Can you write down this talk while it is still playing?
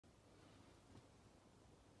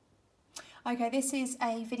Okay, this is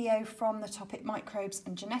a video from the topic Microbes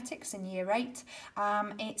and Genetics in Year 8.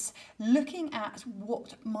 It's looking at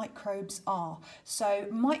what microbes are. So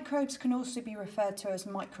microbes can also be referred to as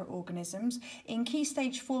microorganisms. In Key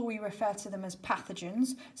Stage 4 we refer to them as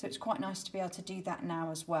pathogens, so it's quite nice to be able to do that now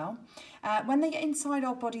as well. When they get inside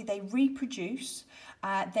our body they reproduce,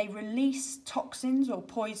 they release toxins or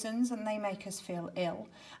poisons and they make us feel ill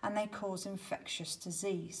and they cause infectious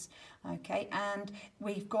disease. Okay, and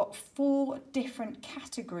we've got 4 different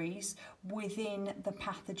categories within the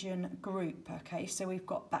pathogen group. Okay, so we've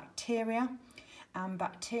got bacteria, and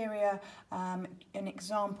bacteria, an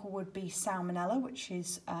example would be salmonella, which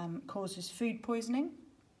is causes food poisoning.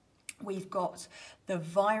 We've got the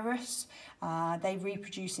virus, they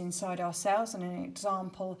reproduce inside our cells, and an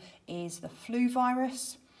example is the flu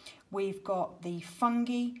virus. We've got the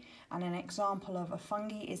fungi, and an example of a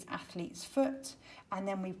fungi is athlete's foot. And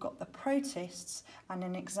then we've got the protists, and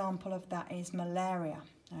an example of that is malaria.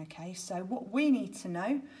 Okay, so what we need to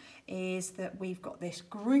know is that we've got this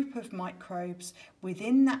group of microbes.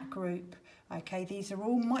 Within that group, okay, these are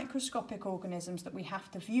all microscopic organisms that we have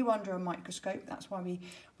to view under a microscope. That's why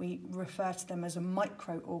we refer to them as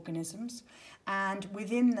microorganisms. And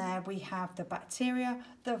within there we have the bacteria,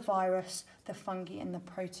 the virus, the fungi and the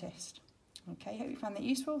protist. Okay, hope you found that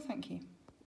useful. Thank you.